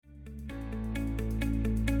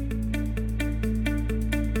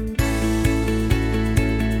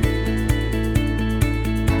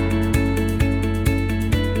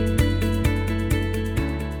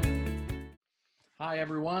Hi,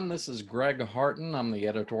 everyone. This is Greg Harton. I'm the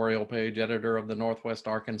editorial page editor of the Northwest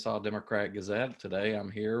Arkansas Democrat Gazette. Today, I'm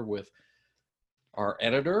here with our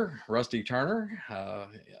editor, Rusty Turner,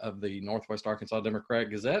 of the Northwest Arkansas Democrat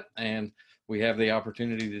Gazette. And we have the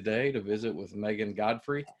opportunity today to visit with Megan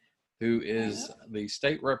Godfrey, who is the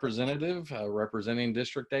state representative representing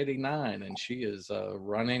District 89, and she is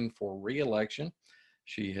running for re-election.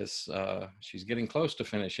 She's getting close to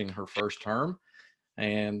finishing her first term,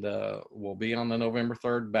 and will be on the November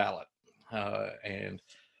 3rd ballot. And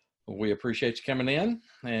we appreciate you coming in,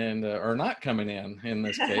 and or not coming in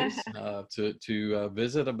this case, to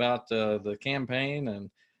visit about the campaign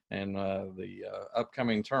and the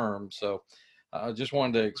upcoming term. So I just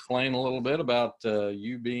wanted to explain a little bit about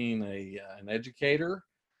you being an educator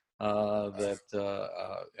and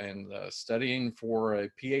studying for a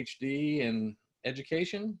PhD in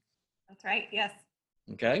education. That's right. Yes.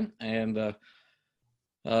 Okay. And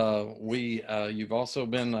you've also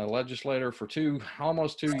been a legislator for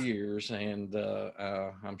almost 2 years, and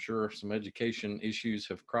I'm sure some education issues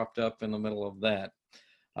have cropped up in the middle of that.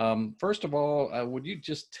 First of all, would you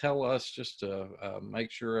just tell us, just to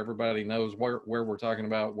make sure everybody knows where we're talking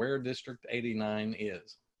about, where District 89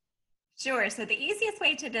 is? Sure. So the easiest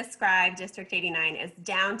way to describe District 89 is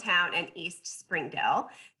downtown and East Springdale.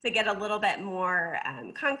 To get a little bit more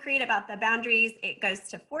concrete about the boundaries, it goes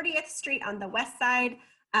to 40th Street on the west side,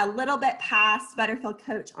 a little bit past Butterfield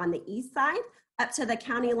Coach on the east side, up to the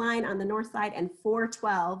county line on the north side, and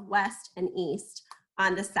 412 west and east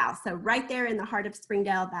on the south. So right there in the heart of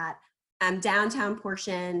Springdale, that downtown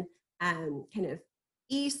portion, kind of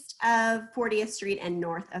east of 40th Street and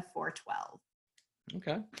north of 412.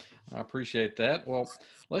 Okay, I appreciate that. Well,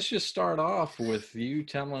 let's just start off with you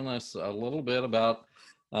telling us a little bit about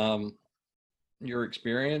your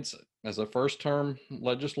experience as a first-term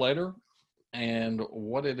legislator and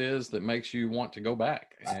what it is that makes you want to go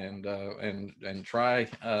back and try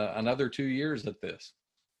another 2 years at this.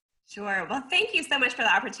 Sure. Well, thank you so much for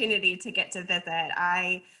the opportunity to get to visit.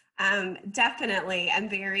 I definitely am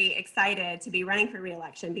very excited to be running for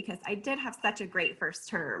re-election because I did have such a great first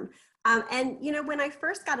term. And, you know, when I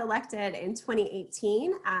first got elected in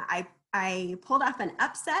 2018, I pulled off an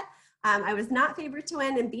upset. I was not favored to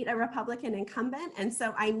win and beat a Republican incumbent. And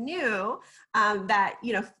so I knew that,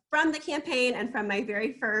 you know, from the campaign and from my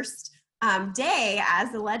very first day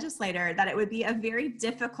as a legislator, that it would be a very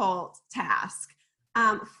difficult task.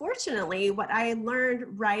 Fortunately, what I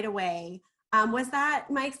learned right away was that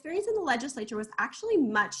my experience in the legislature was actually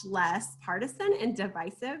much less partisan and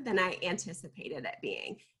divisive than I anticipated it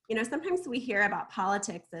being. You know, sometimes we hear about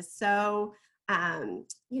politics as so,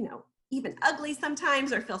 you know, even ugly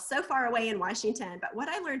sometimes, or feel so far away in Washington. But what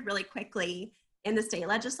I learned really quickly in the state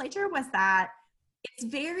legislature was that it's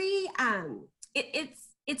very,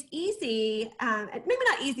 it's easy, maybe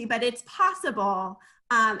not easy, but it's possible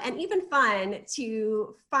and even fun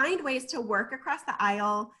to find ways to work across the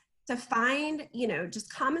aisle, to find, you know,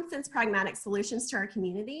 just common sense, pragmatic solutions to our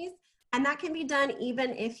communities. And that can be done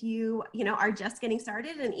even if you know, are just getting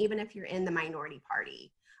started, and even if you're in the minority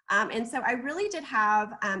party. And so I really did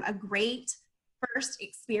have a great first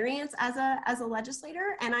experience as a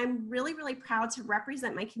legislator, and I'm really, really proud to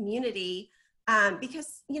represent my community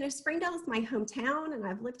because, you know, Springdale is my hometown, and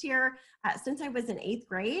I've lived here since I was in 8th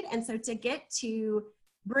grade. And so to get to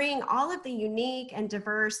bring all of the unique and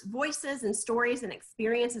diverse voices and stories and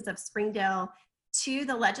experiences of Springdale to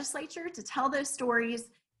the legislature, to tell those stories,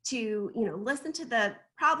 to, you know, listen to the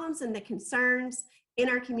problems and the concerns in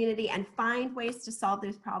our community and find ways to solve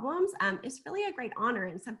those problems is really a great honor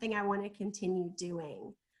and something I want to continue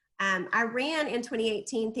doing. I ran in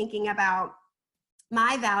 2018 thinking about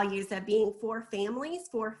my values of being for families,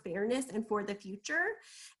 for fairness, and for the future.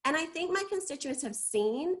 And I think my constituents have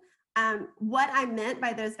seen what I meant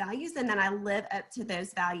by those values, and that I live up to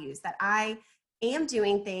those values, that I am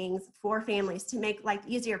doing things for families to make life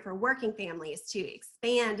easier for working families, to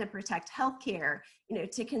expand and protect healthcare, you know,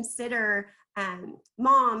 to consider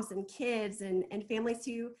moms and kids and families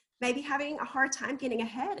who may be having a hard time getting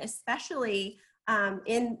ahead, especially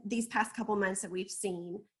in these past couple months that we've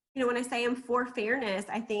seen. You know, when I say I'm for fairness,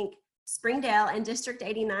 I think Springdale and District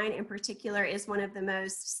 89 in particular is one of the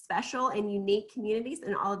most special and unique communities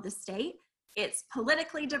in all of the state. It's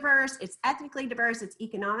politically diverse, it's ethnically diverse, it's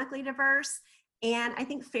economically diverse. And I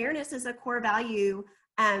think fairness is a core value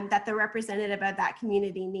that the representative of that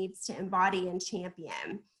community needs to embody and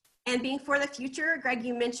champion. And being for the future, Greg,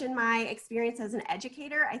 you mentioned my experience as an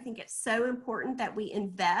educator. I think it's so important that we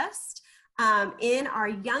invest in our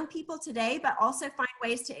young people today, but also find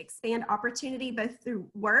ways to expand opportunity both through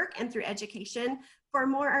work and through education for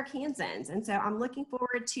more Arkansans. And so I'm looking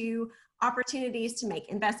forward to opportunities to make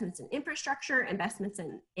investments in infrastructure, investments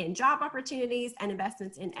in job opportunities, and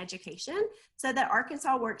investments in education so that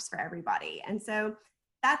Arkansas works for everybody. And so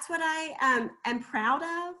that's what I am proud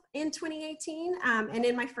of in 2018 and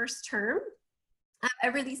in my first term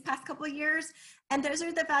over these past couple of years. And those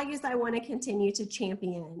are the values I want to continue to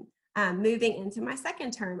champion moving into my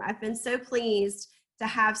second term. I've been so pleased to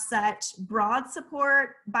have such broad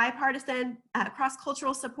support, bipartisan,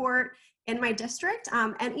 cross-cultural support in my district,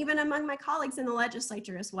 and even among my colleagues in the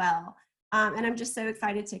legislature as well. And I'm just so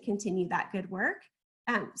excited to continue that good work.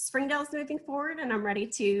 Springdale is moving forward, and I'm ready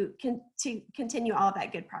to continue all of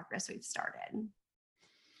that good progress we've started.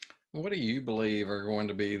 What do you believe are going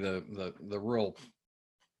to be the real,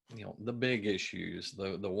 the big issues,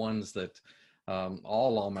 the ones that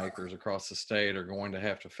all lawmakers across the state are going to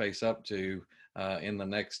have to face up to in the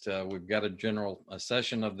next? We've got a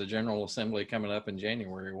session of the General Assembly coming up in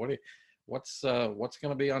January. What's going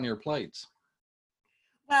to be on your plates?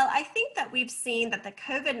 Well, I think that we've seen that the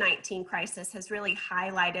COVID-19 crisis has really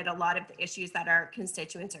highlighted a lot of the issues that our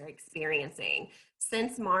constituents are experiencing.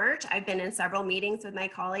 Since March, I've been in several meetings with my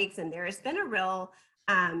colleagues, and there has been a real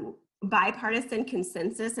bipartisan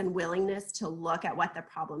consensus and willingness to look at what the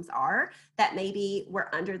problems are that maybe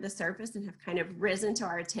were under the surface and have kind of risen to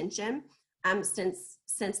our attention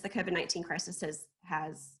since the COVID-19 crisis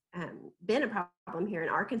has been a problem here in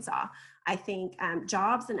Arkansas. I think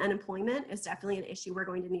jobs and unemployment is definitely an issue we're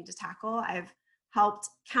going to need to tackle. I've helped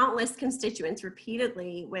countless constituents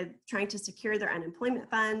repeatedly with trying to secure their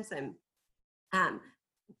unemployment funds and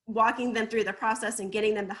walking them through the process and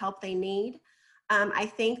getting them the help they need. I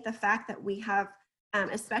think the fact that we have,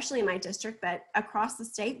 especially in my district, but across the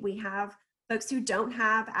state, we have folks who don't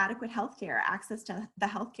have adequate healthcare, access to the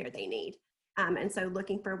healthcare they need. And so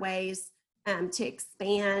looking for ways to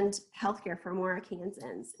expand healthcare for more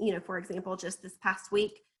Arkansans. For example, just this past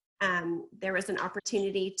week, there was an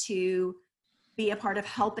opportunity to be a part of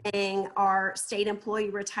helping our state employee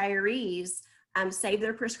retirees save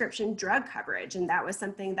their prescription drug coverage. And that was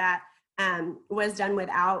something that was done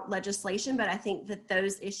without legislation. But I think that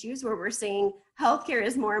those issues where we're seeing healthcare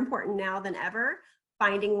is more important now than ever,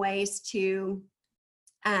 finding ways to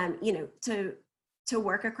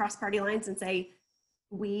work across party lines and say,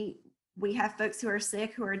 we have folks who are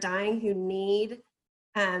sick, who are dying, who need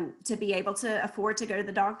to be able to afford to go to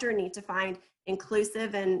the doctor, need to find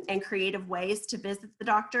inclusive and creative ways to visit the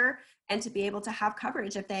doctor and to be able to have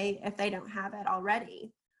coverage if they don't have it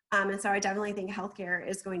already. And so I definitely think healthcare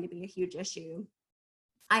is going to be a huge issue.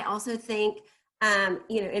 I also think,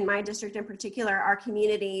 in my district in particular, our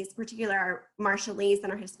communities, particularly our Marshallese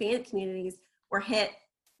and our Hispanic communities, were hit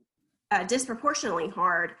disproportionately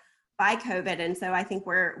hard by COVID. And so I think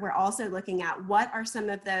we're also looking at what are some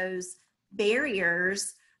of those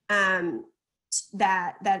barriers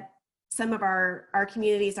that some of our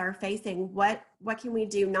communities are facing. What can we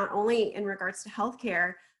do not only in regards to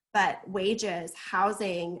healthcare, but wages,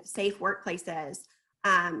 housing, safe workplaces?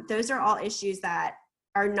 Those are all issues that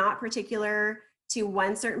are not particular to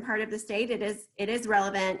one certain part of the state. It is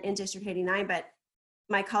relevant in District 89, but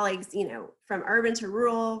my colleagues, from urban to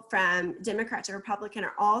rural, from Democrat to Republican,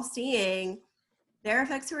 are all seeing there are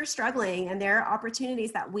folks who are struggling, and there are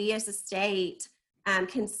opportunities that we as a state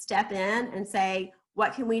can step in and say,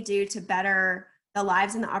 what can we do to better the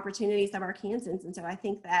lives and the opportunities of Arkansans? And so I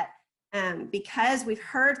think that because we've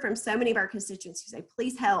heard from so many of our constituents who say,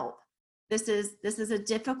 please help, this is a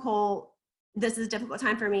difficult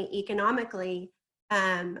time for me economically,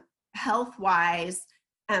 health-wise,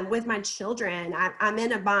 with my children, I'm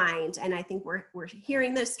in a bind. And I think we're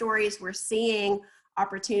hearing those stories, we're seeing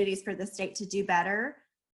opportunities for the state to do better.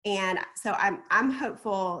 And so I'm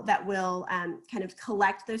hopeful that we'll kind of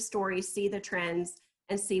collect those stories, see the trends,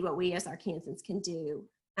 and see what we as Arkansans can do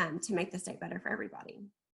to make the state better for everybody.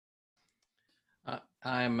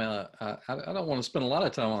 I don't want to spend a lot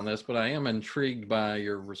of time on this, but I am intrigued by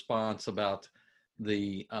your response about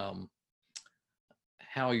the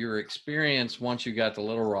how your experience once you got to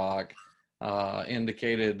Little Rock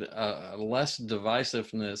indicated less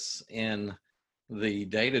divisiveness in the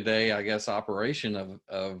day-to-day, I guess, operation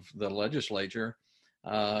of the legislature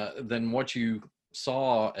than what you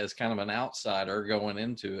saw as kind of an outsider going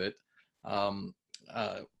into it.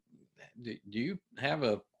 Do you have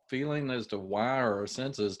a feeling as to why, or a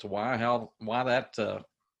sense as to why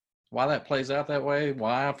that plays out that way?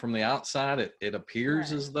 Why from the outside it appears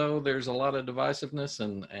Sure. as though there's a lot of divisiveness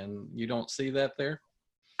and you don't see that there?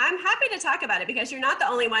 I'm happy to talk about it because you're not the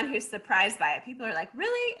only one who's surprised by it. People are like,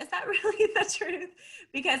 really? Is that really the truth?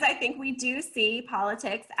 Because I think we do see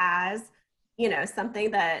politics as,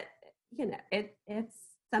 something that it's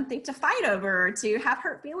something to fight over, or to have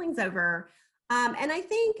hurt feelings over. And I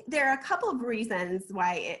think there are a couple of reasons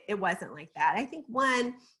why it wasn't like that. I think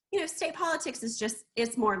one, state politics is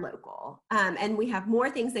it's more local, and we have more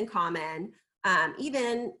things in common,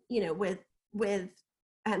 even, with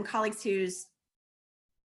colleagues whose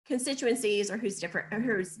constituencies or whose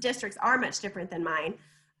districts are much different than mine.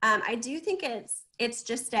 I do think it's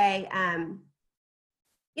just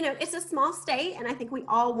it's a small state, and I think we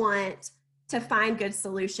all want to find good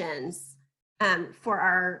solutions for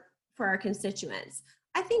our constituents.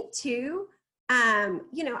 I think too,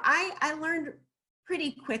 I learned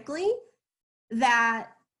pretty quickly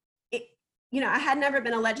that I had never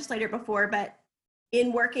been a legislator before, but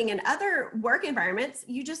in working in other work environments,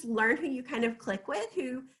 you just learn who you kind of click with,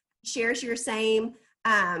 who shares your same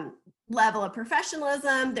level of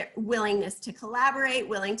professionalism, their willingness to collaborate,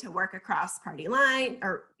 willing to work across party line,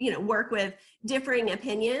 or work with differing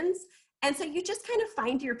opinions. And so you just kind of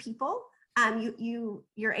find your people.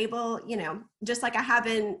 You're able, just like I have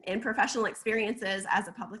in professional experiences as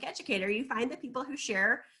a public educator, you find the people who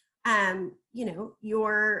share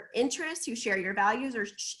your interests, who share your values, or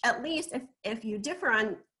at least if you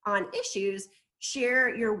differ on issues,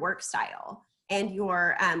 share your work style and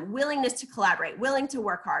your willingness to collaborate, willing to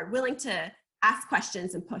work hard, willing to ask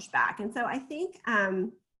questions and push back. And so I think,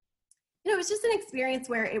 it was just an experience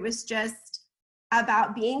where it was just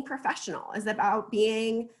about being professional, is about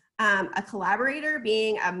being a collaborator,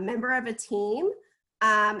 being a member of a team,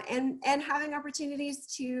 and having opportunities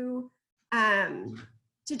to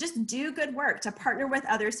just do good work, to partner with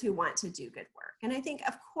others who want to do good work. And I think,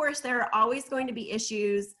 of course, there are always going to be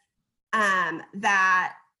issues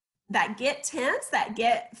that get tense, that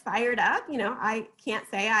get fired up. I can't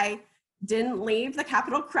say I didn't leave the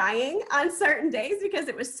Capitol crying on certain days, because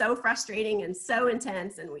it was so frustrating and so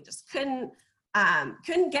intense, and we just couldn't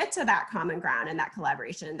get to that common ground and that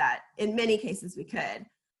collaboration that in many cases we could.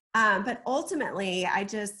 But ultimately, I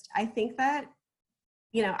think that,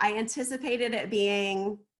 I anticipated it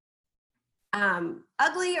being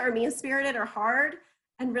ugly or mean-spirited or hard.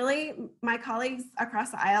 And really, my colleagues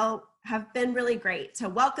across the aisle have been really great to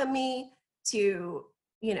welcome me, to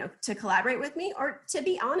collaborate with me, or to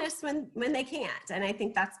be honest when they can't. And I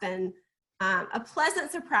think that's been a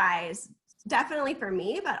pleasant surprise, definitely for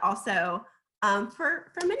me, but also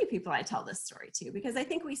for many people I tell this story to, because I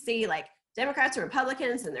think we see like Democrats or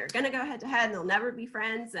Republicans and they're going to go head to head and they'll never be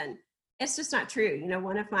friends. And it's just not true.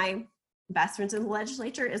 One of my best friends in the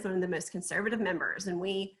legislature is one of the most conservative members, and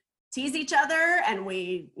we tease each other, and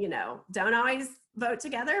we, don't always vote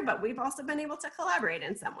together, but we've also been able to collaborate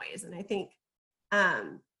in some ways. And I think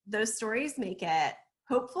those stories make it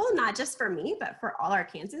hopeful, not just for me, but for all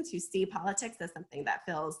Arkansans who see politics as something that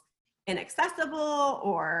feels inaccessible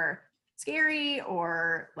or scary,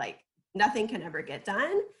 or like nothing can ever get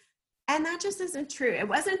done. And that just isn't true. It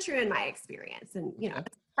wasn't true in my experience. And, as a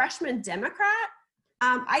freshman Democrat,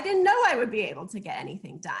 I didn't know I would be able to get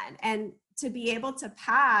anything done. And to be able to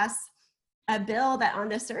pass a bill that on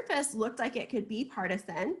the surface looked like it could be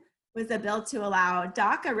partisan was a bill to allow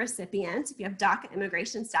DACA recipients, if you have DACA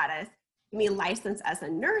immigration status, to be licensed as a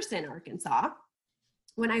nurse in Arkansas.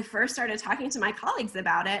 When I first started talking to my colleagues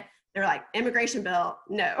about it, they're like, immigration bill,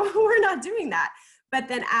 no, we're not doing that. But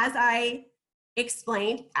then as I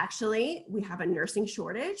explained, actually, we have a nursing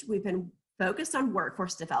shortage. We've been focused on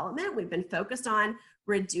workforce development. We've been focused on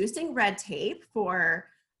reducing red tape for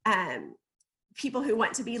people who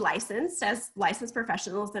want to be licensed as licensed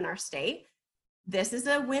professionals in our state. This is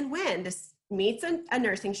a win-win. This meets a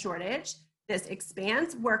nursing shortage. This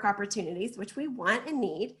expands work opportunities, which we want and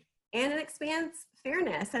need, and it expands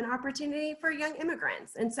fairness and opportunity for young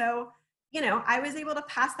immigrants. And so, I was able to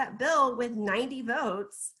pass that bill with 90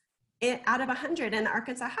 votes out of 100 in the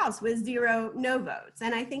Arkansas House, with 0 no votes.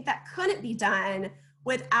 And I think that couldn't be done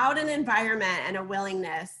without an environment and a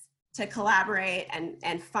willingness to collaborate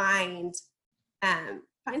and find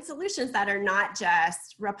solutions that are not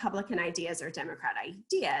just Republican ideas or Democrat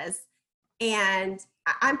ideas. And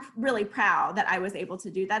I'm really proud that I was able to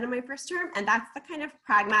do that in my first term. And that's the kind of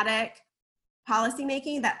pragmatic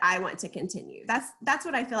policymaking that I want to continue. That's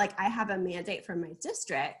what I feel like I have a mandate from my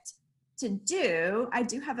district to do. I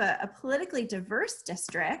do have a politically diverse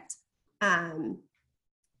district,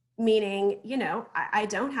 meaning, I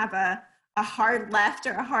don't have a hard left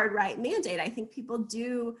or a hard right mandate. I think people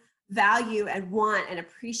do value and want and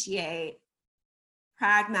appreciate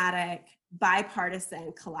pragmatic,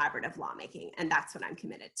 bipartisan, collaborative lawmaking, and that's what I'm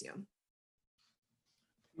committed to.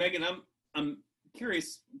 Megan, I'm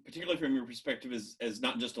curious, particularly from your perspective as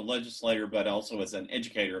not just a legislator, but also as an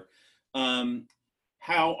educator.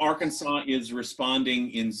 how Arkansas is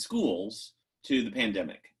responding in schools to the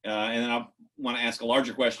pandemic. And then I want to ask a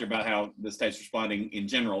larger question about how the state's responding in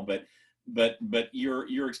general, but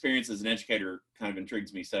your experience as an educator kind of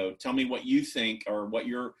intrigues me. So tell me what you think, or what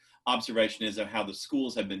your observation is of how the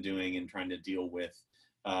schools have been doing in trying to deal with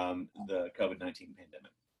the COVID-19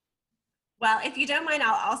 pandemic. Well, if you don't mind,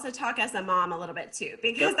 I'll also talk as a mom a little bit too,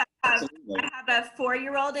 because Sure, I have a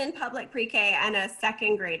 4-year-old in public pre-K and a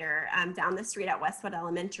 2nd grader down the street at Westwood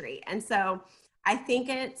Elementary. And so I think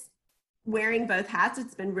it's wearing both hats.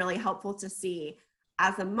 It's been really helpful to see.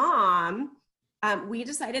 As a mom, we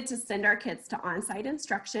decided to send our kids to on-site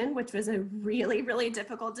instruction, which was a really, really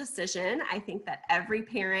difficult decision. I think that every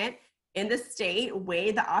parent in the state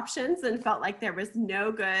weighed the options and felt like there was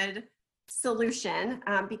no good solution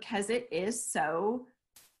because it is so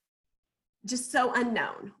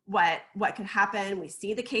unknown what could happen. We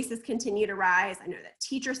see the cases continue to rise. I know that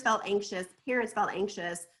teachers felt anxious, parents felt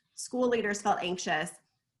anxious, school leaders felt anxious.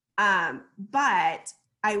 But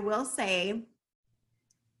I will say,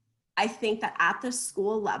 I think that at the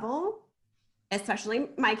school level, especially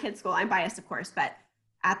my kids' school, I'm biased of course, but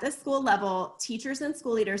at the school level, teachers and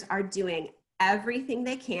school leaders are doing everything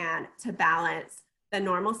they can to balance the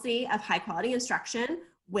normalcy of high quality instruction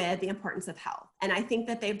with the importance of health. And I think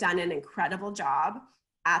that they've done an incredible job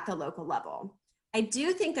at the local level. I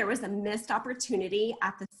do think there was a missed opportunity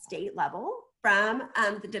at the state level from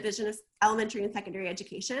the Division of Elementary and Secondary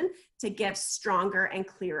Education to give stronger and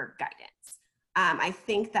clearer guidance. I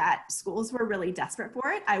think that schools were really desperate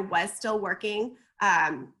for it. I was still working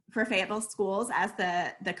for Fayetteville Schools as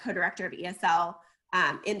the co-director of ESL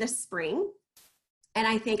in the spring. And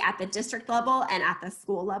I think at the district level and at the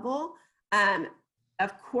school level,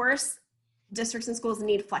 of course, districts and schools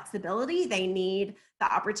need flexibility. They need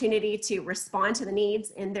the opportunity to respond to the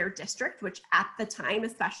needs in their district, which at the time,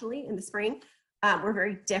 especially in the spring, were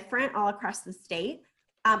very different all across the state.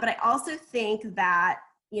 But I also think that,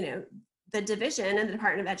 the division and the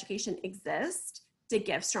Department of Education exist to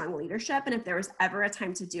give strong leadership. And if there was ever a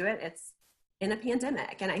time to do it, it's in a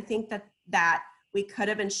pandemic. And I think that we could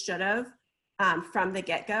have and should have, from the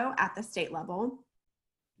get-go at the state level,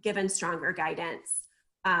 given stronger guidance,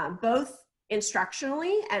 both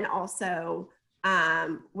instructionally and also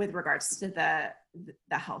with regards to the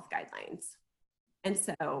health guidelines. And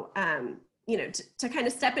so, to kind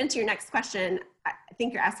of step into your next question, I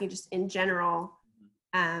think you're asking just in general,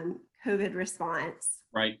 COVID response.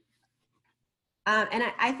 Right. And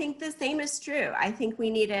I think the same is true. I think we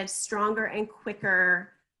needed stronger and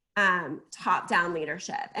quicker top-down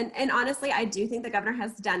leadership. And honestly, I do think the governor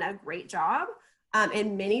has done a great job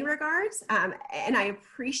in many regards. And I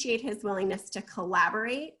appreciate his willingness to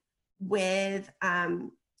collaborate with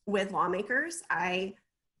lawmakers. I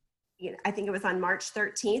think it was on March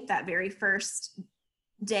 13th, that very first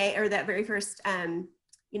day, or that very first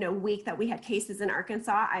week that we had cases in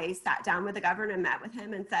Arkansas, I sat down with the governor and met with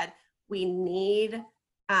him and said, we need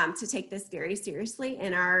to take this very seriously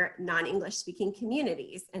in our non-English speaking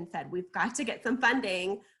communities, and said, we've got to get some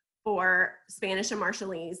funding for Spanish and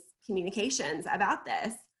Marshallese communications about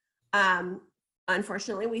this.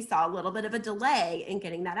 Unfortunately, we saw a little bit of a delay in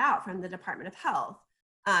getting that out from the Department of Health.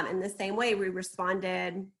 In the same way, we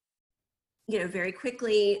responded, very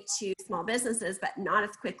quickly to small businesses, but not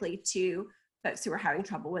as quickly to folks who are having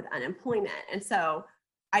trouble with unemployment. And so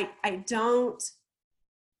I don't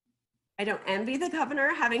envy the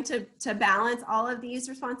governor having to balance all of these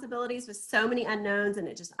responsibilities with so many unknowns, and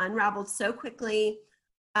it just unraveled so quickly.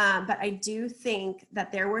 But I do think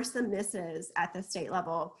that there were some misses at the state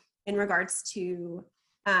level in regards to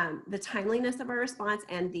the timeliness of our response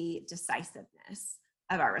and the decisiveness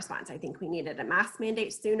of our response. I think we needed a mask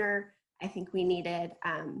mandate sooner. I think we needed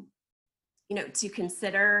to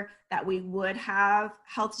consider that we would have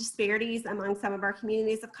health disparities among some of our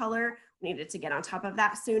communities of color. We needed to get on top of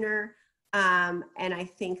that sooner. And I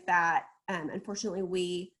think that, unfortunately,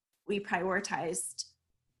 we prioritized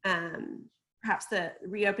perhaps the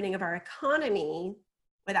reopening of our economy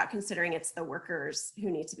without considering it's the workers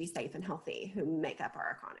who need to be safe and healthy who make up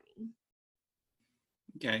our economy.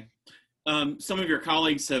 Okay. Some of your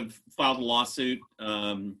colleagues have filed a lawsuit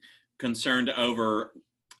concerned over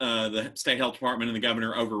the state health department and the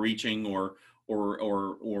governor overreaching or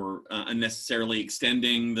unnecessarily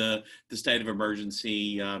extending the state of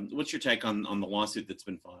emergency. What's your take on the lawsuit that's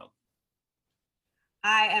been filed?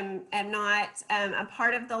 I am not a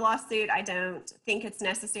part of the lawsuit. I don't think it's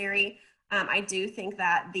necessary. I do think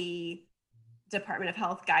that the Department of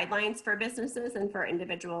Health guidelines for businesses and for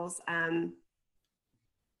individuals,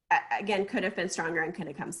 again, could have been stronger and could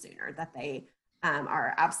have come sooner, that they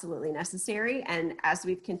are absolutely necessary. And as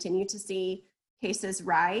we've continued to see cases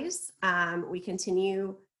rise. We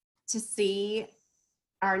continue to see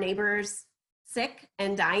our neighbors sick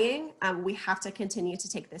and dying. We have to continue to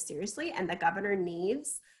take this seriously, and the governor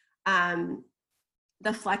needs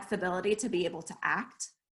the flexibility to be able to act,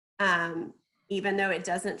 even though it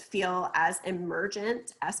doesn't feel as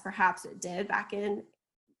emergent as perhaps it did back in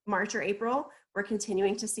March or April. We're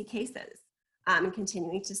continuing to see cases, and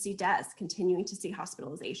continuing to see deaths, continuing to see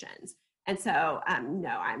hospitalizations. And so, no,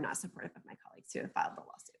 I'm not supportive of my colleagues who have filed the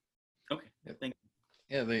lawsuit. Okay, thank you.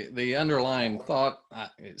 Yeah, the underlying thought,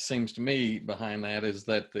 it seems to me, behind that is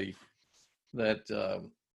that the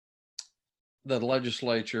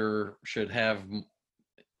legislature should have,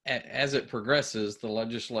 as it progresses, the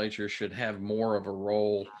legislature should have more of a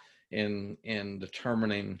role in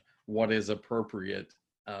determining what is appropriate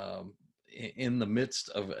in the midst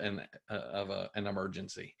of an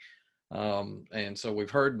emergency. And so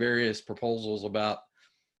we've heard various proposals about,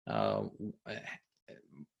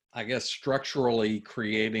 I guess, structurally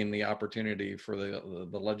creating the opportunity for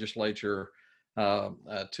the legislature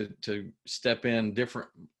to step in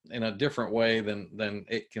a different way than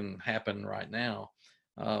it can happen right now.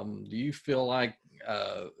 Do you feel like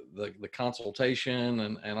the consultation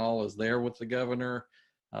and all is there with the governor,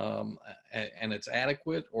 and it's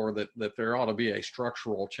adequate, or that there ought to be a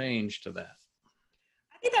structural change to that?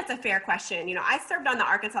 I think that's a fair question. You know, I served on the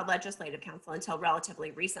Arkansas Legislative Council until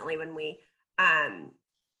relatively recently, when we,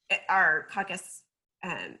 our caucus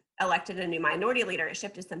elected a new minority leader. It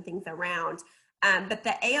shifted some things around. But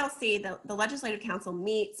the ALC, the Legislative Council,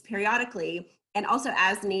 meets periodically and also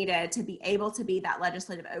as needed to be able to be that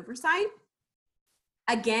legislative oversight.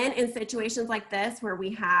 Again, in situations like this, where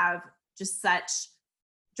we have just such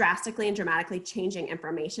drastically and dramatically changing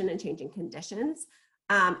information and changing conditions,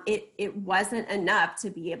 it wasn't enough to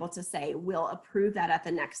be able to say, we'll approve that at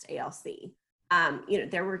the next ALC. You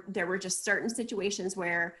know, there were just certain situations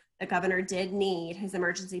where the governor did need his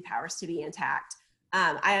emergency powers to be intact.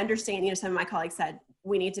 I understand, you know, some of my colleagues said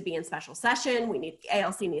we need to be in special session,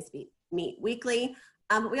 ALC needs to meet weekly,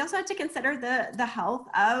 but we also have to consider the health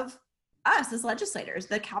of us as legislators.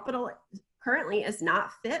 The Capitol currently is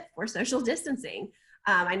not fit for social distancing.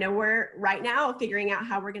 I know we're right now figuring out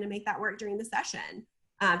how we're going to make that work during the session,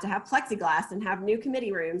 to have plexiglass and have new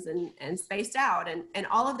committee rooms and spaced out, and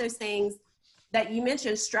all of those things that you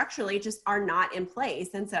mentioned structurally just are not in place.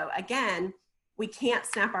 And so again, we can't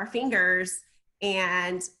snap our fingers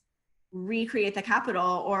and recreate the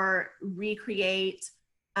Capitol or recreate,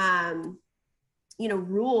 you know,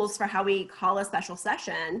 rules for how we call a special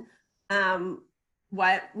session.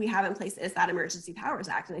 What we have in place is that Emergency Powers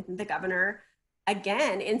Act. And I think the governor,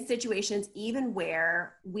 again, in situations even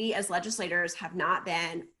where we as legislators have not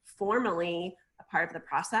been formally a part of the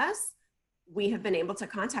process, we have been able to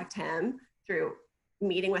contact him through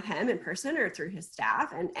meeting with him in person or through his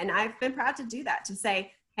staff. And I've been proud to do that, to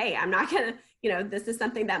say, hey, I'm not gonna, you know, this is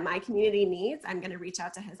something that my community needs. I'm gonna reach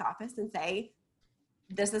out to his office and say,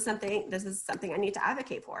 this is something I need to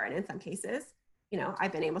advocate for. And in some cases, you know,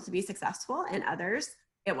 I've been able to be successful, and others,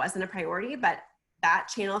 it wasn't a priority, but that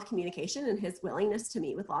channel of communication and his willingness to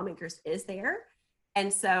meet with lawmakers is there.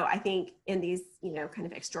 And so I think in these, you know, kind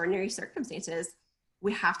of extraordinary circumstances,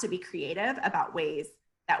 we have to be creative about ways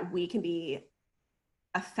that we can be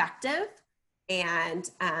effective and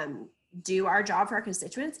do our job for our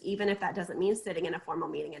constituents, even if that doesn't mean sitting in a formal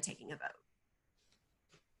meeting and taking a vote.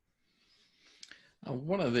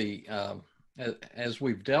 One of the, as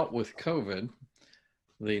we've dealt with COVID,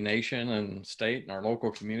 the nation and state and our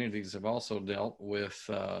local communities have also dealt with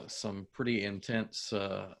some pretty intense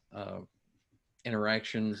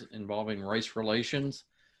interactions involving race relations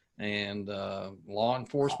and law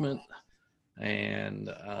enforcement,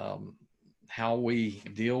 and how we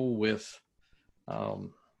deal with,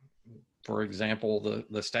 for example,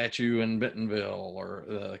 the statue in Bentonville, or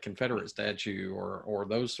the Confederate statue, or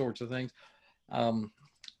those sorts of things.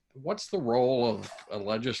 What's the role of a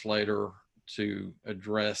legislator to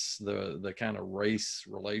address the kind of race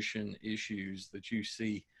relation issues that you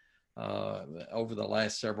see over the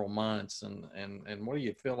last several months, and what do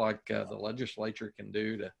you feel like the legislature can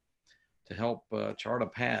do to help chart a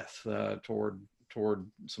path toward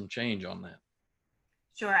some change on that?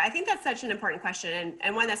 Sure, I think that's such an important question,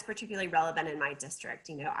 and one that's particularly relevant in my district.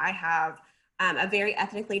 You know, I have a very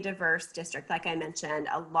ethnically diverse district, like I mentioned,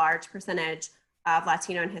 a large percentage of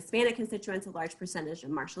Latino and Hispanic constituents, a large percentage of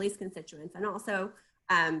Marshallese constituents, and also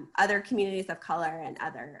other communities of color and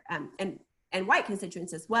other and white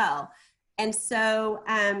constituents as well. And so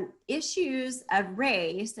issues of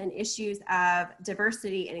race and issues of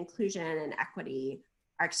diversity and inclusion and equity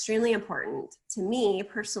are extremely important to me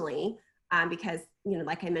personally, because, you know,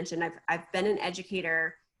 like I mentioned, I've been an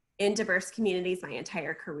educator in diverse communities my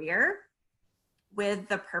entire career with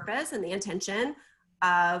the purpose and the intention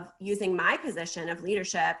of using my position of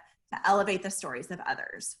leadership to elevate the stories of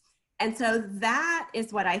others. And so that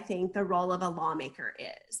is what I think the role of a lawmaker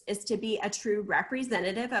is to be a true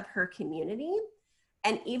representative of her community.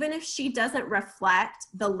 And even if she doesn't reflect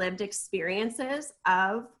the lived experiences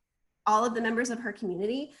of all of the members of her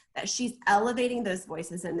community, that she's elevating those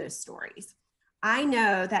voices and those stories. I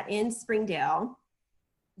know that in Springdale,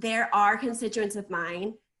 there are constituents of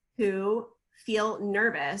mine who feel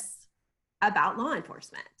nervous about law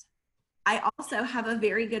enforcement. I also have a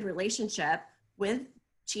very good relationship with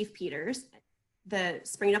Chief Peters, the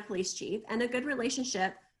Springdale Police Chief, and a good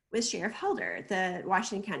relationship with Sheriff Helder, the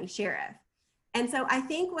Washington County Sheriff. And so I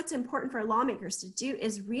think what's important for lawmakers to do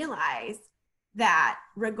is realize that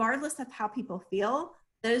regardless of how people feel,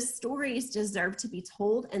 those stories deserve to be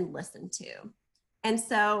told and listened to. And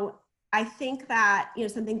so I think that, you know,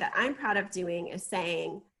 something that I'm proud of doing is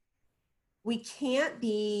saying we can't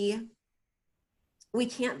be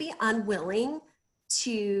unwilling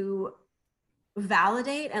to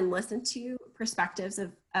validate and listen to perspectives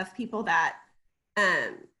of people that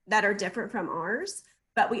are different from ours,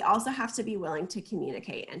 but we also have to be willing to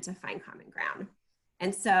communicate and to find common ground.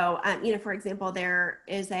 And so, you know, for example, there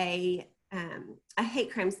is a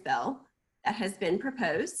hate crimes bill that has been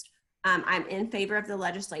proposed. I'm in favor of the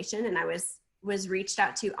legislation, and I was reached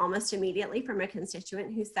out to almost immediately from a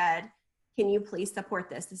constituent who said, can you please support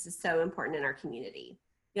this? This is so important in our community.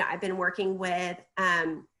 You know, I've been working with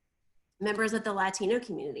members of the Latino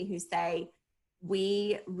community who say,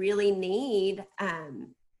 we really need,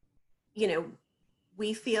 you know,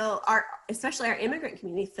 we feel especially our immigrant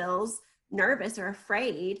community feels nervous or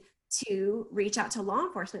afraid to reach out to law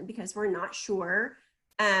enforcement because we're not sure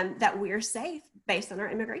that we're safe based on our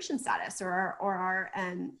immigration status or our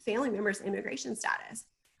family members' immigration status.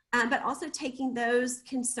 But also taking those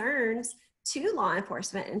concerns to law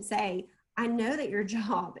enforcement and say, I know that your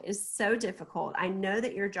job is so difficult. I know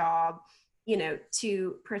that your job, you know,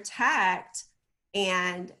 to protect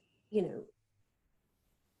and, you know,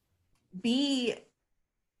 be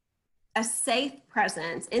a safe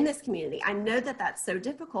presence in this community. I know that that's so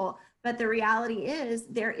difficult, but the reality is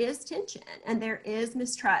there is tension and there is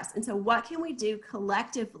mistrust. And so what can we do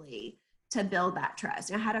collectively to build that trust?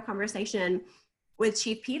 And I had a conversation with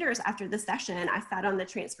Chief Peters after the session. I sat on the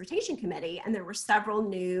transportation committee and there were several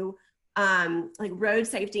new like road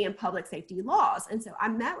safety and public safety laws. And so I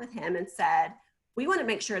met with him and said, we want to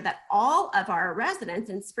make sure that all of our residents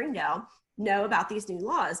in Springdale know about these new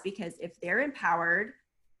laws, because if they're empowered,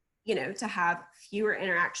 you know, to have fewer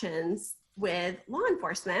interactions with law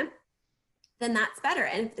enforcement, then that's better.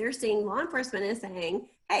 And if they're seeing law enforcement is saying,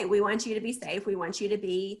 hey, we want you to be safe, we want you to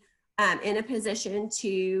be in a position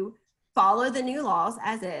to follow the new laws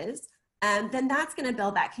as is, then that's going to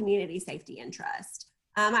build that community safety and trust.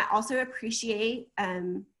 I also appreciate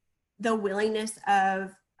the willingness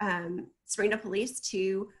of Springdale Police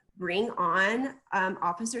to bring on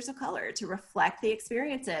officers of color to reflect the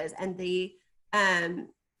experiences and the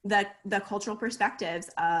cultural perspectives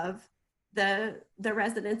of the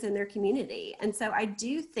residents in their community. And so I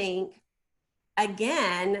do think,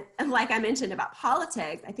 again, like I mentioned about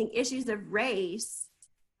politics, I think issues of race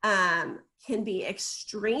can be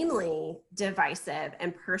extremely divisive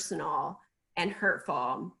and personal and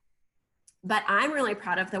hurtful. But I'm really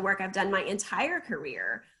proud of the work I've done my entire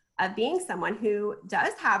career of being someone who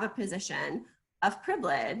does have a position of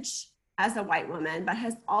privilege as a white woman, but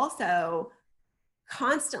has also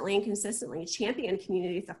constantly and consistently championed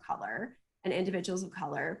communities of color and individuals of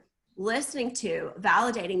color, listening to,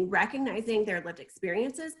 validating, recognizing their lived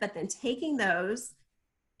experiences, but then taking those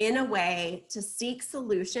in a way to seek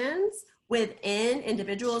solutions within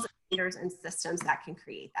individuals, leaders, and systems that can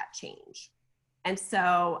create that change. And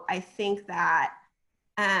so I think that,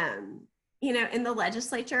 you know, in the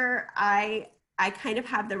legislature, I kind of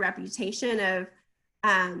have the reputation of,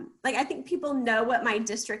 like, I think people know what my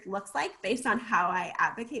district looks like based on how I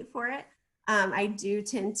advocate for it. I do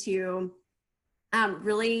tend to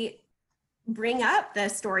really bring up the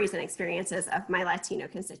stories and experiences of my Latino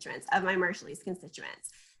constituents, of my Marshallese constituents.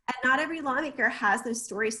 And not every lawmaker has those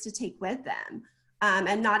stories to take with them.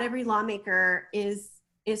 And not every lawmaker is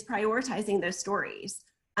prioritizing those stories.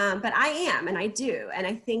 But I am, and I do. And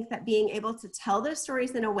I think that being able to tell those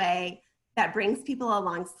stories in a way that brings people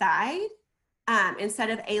alongside, instead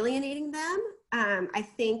of alienating them, I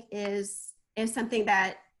think is something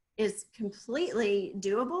that is completely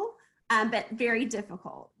doable, but very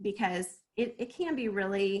difficult, because it can be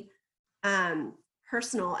really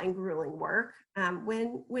personal and grueling work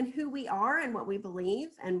when who we are and what we believe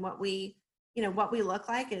and what we look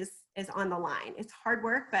like is on the line. It's hard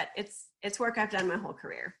work, but it's work I've done my whole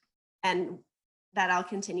career, and that I'll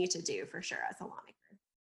continue to do for sure as a lawmaker.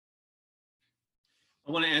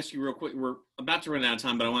 I want to ask you real quick. We're about to run out of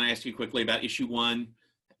time, but I want to ask you quickly about issue 1,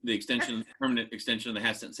 the extension, permanent extension of the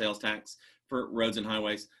half-cent sales tax for roads and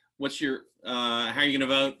highways. What's your, how are you going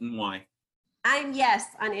to vote and why? I'm yes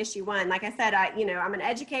on issue 1. Like I said, I'm an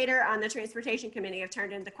educator on the transportation committee. I've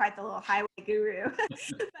turned into quite the little highway guru,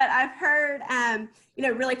 but I've heard,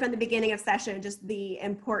 really from the beginning of session, just the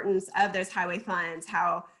importance of those highway funds,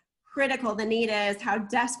 how critical the need is, how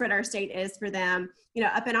desperate our state is for them.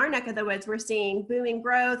 Up in our neck of the woods, we're seeing booming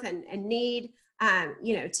growth and need,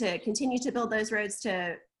 to continue to build those roads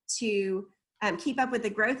to keep up with the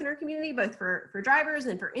growth in our community, both for drivers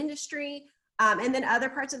and for industry. And then other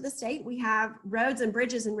parts of the state, we have roads and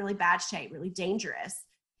bridges in really bad shape, really dangerous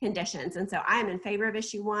conditions. And so I'm in favor of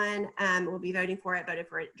issue 1. We'll be voted for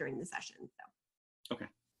it during the session. So. Okay,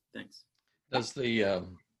 thanks. Does the,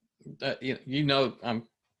 I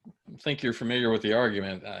think you're familiar with the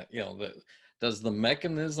argument, does the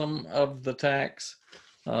mechanism of the tax,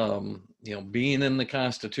 being in the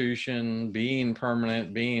Constitution, being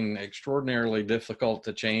permanent, being extraordinarily difficult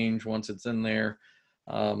to change once it's in there,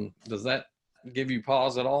 does that give you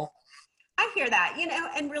pause at all? I hear that,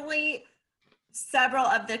 and really several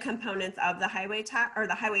of the components of the highway tax or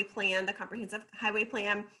the highway plan, the comprehensive highway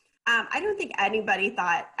plan, I don't think anybody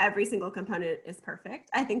thought every single component is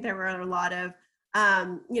perfect. I think there were a lot of,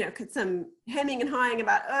 some hemming and hawing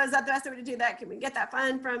about, is that the best way to do that? Can we get that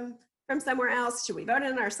fund from somewhere else? Should we vote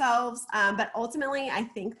in ourselves? But ultimately, I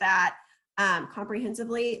think that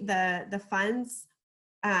comprehensively, the funds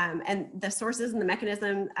and the sources and the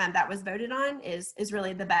mechanism that was voted on is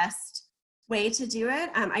really the best way to do it.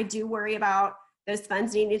 I do worry about those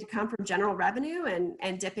funds needing to come from general revenue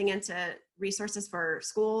and dipping into resources for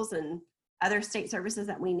schools and other state services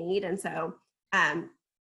that we need. And so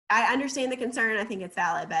I understand the concern. I think it's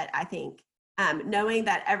valid, but I think knowing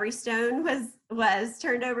that every stone was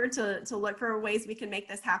turned over to look for ways we can make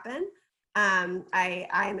this happen, I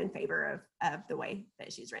am in favor of the way the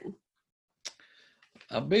issue's written.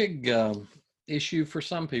 A big issue for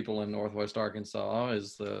some people in Northwest Arkansas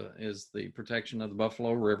is the protection of the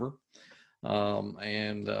Buffalo River,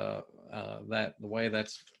 and that the way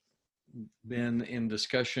that's been in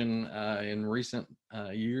discussion in recent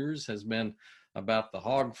years has been about the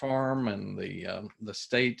hog farm and the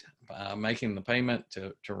state making the payment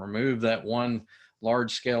to remove that one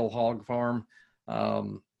large-scale hog farm,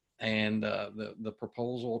 and the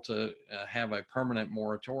proposal to have a permanent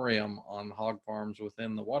moratorium on hog farms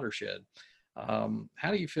within the watershed.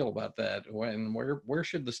 How do you feel about that? Where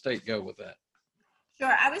should the state go with that?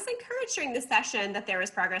 Sure. I was encouraged during the session that there was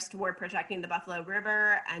progress toward protecting the Buffalo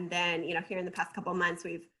River. And then, here in the past couple of months,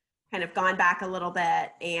 we've kind of gone back a little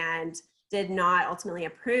bit and did not ultimately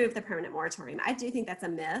approve the permanent moratorium. I do think that's a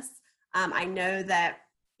miss. I know that,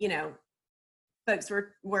 folks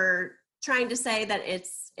were trying to say that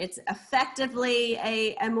it's effectively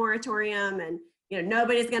a moratorium, and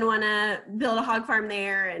nobody's going to want to build a hog farm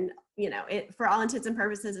there, and for all intents and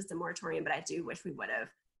purposes it's a moratorium. But I do wish we would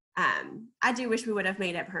have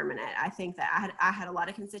made it permanent. I think that I had a lot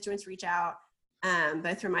of constituents reach out,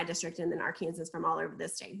 both from my district and then Arkansans from all over the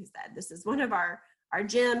state, who said this is one of our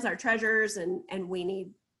gems, our treasures, and we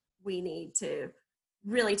need to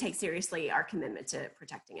really take seriously our commitment to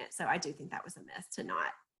protecting it. So I do think that was a miss to not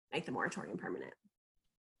make the moratorium permanent.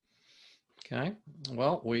 Okay.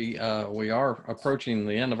 Well, we are approaching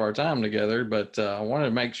the end of our time together, but I wanted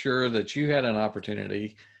to make sure that you had an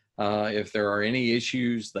opportunity, if there are any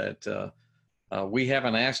issues that we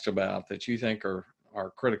haven't asked about that you think are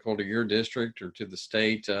critical to your district or to the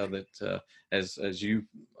state, that as you,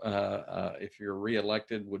 if you're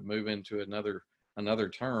reelected, would move into another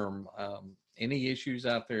term. Any issues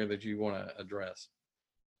out there that you want to address?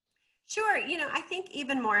 Sure. I think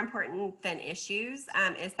even more important than issues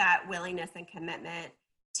is that willingness and commitment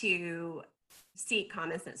to seek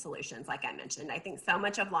common sense solutions. Like I mentioned, I think so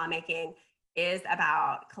much of lawmaking is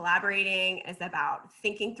about collaborating, is about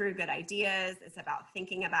thinking through good ideas, is about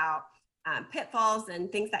thinking about pitfalls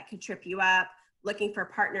and things that could trip you up, looking for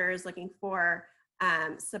partners, looking for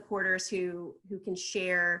supporters who can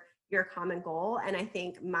share your common goal. And I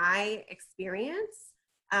think my experience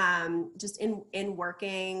just in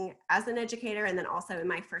working as an educator and then also in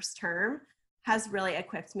my first term has really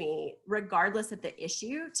equipped me, regardless of the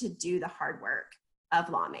issue, to do the hard work of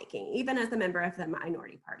lawmaking, even as a member of the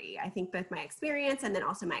minority party. I think both my experience and then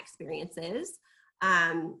also my experiences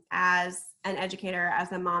as an educator,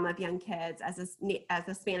 as a mom of young kids, as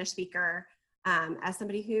a Spanish speaker, as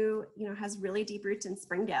somebody who, you know, has really deep roots in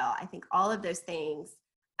Springdale. I think all of those things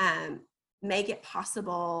make it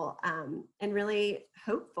possible and really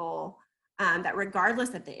hopeful that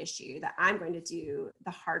regardless of the issue, that I'm going to do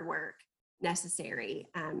the hard work necessary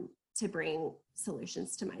to bring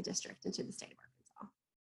solutions to my district and to the state of Arkansas.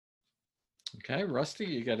 Okay, Rusty,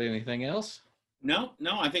 you got anything else? No,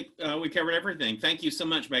 I think we covered everything. Thank you so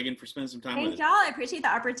much, Megan, for spending some time with us. Thank y'all. I appreciate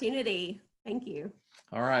the opportunity. Thank you.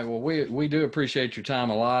 All right. Well, we do appreciate your time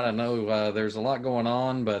a lot. I know there's a lot going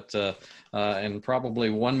on, but and probably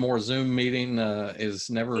one more Zoom meeting is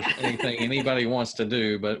never anything anybody wants to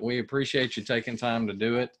do. But we appreciate you taking time to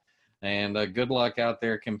do it, and good luck out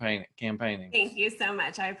there campaigning. Thank you so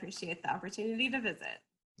much. I appreciate the opportunity to visit.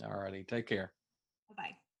 All righty. Take care.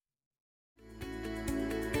 Bye-bye.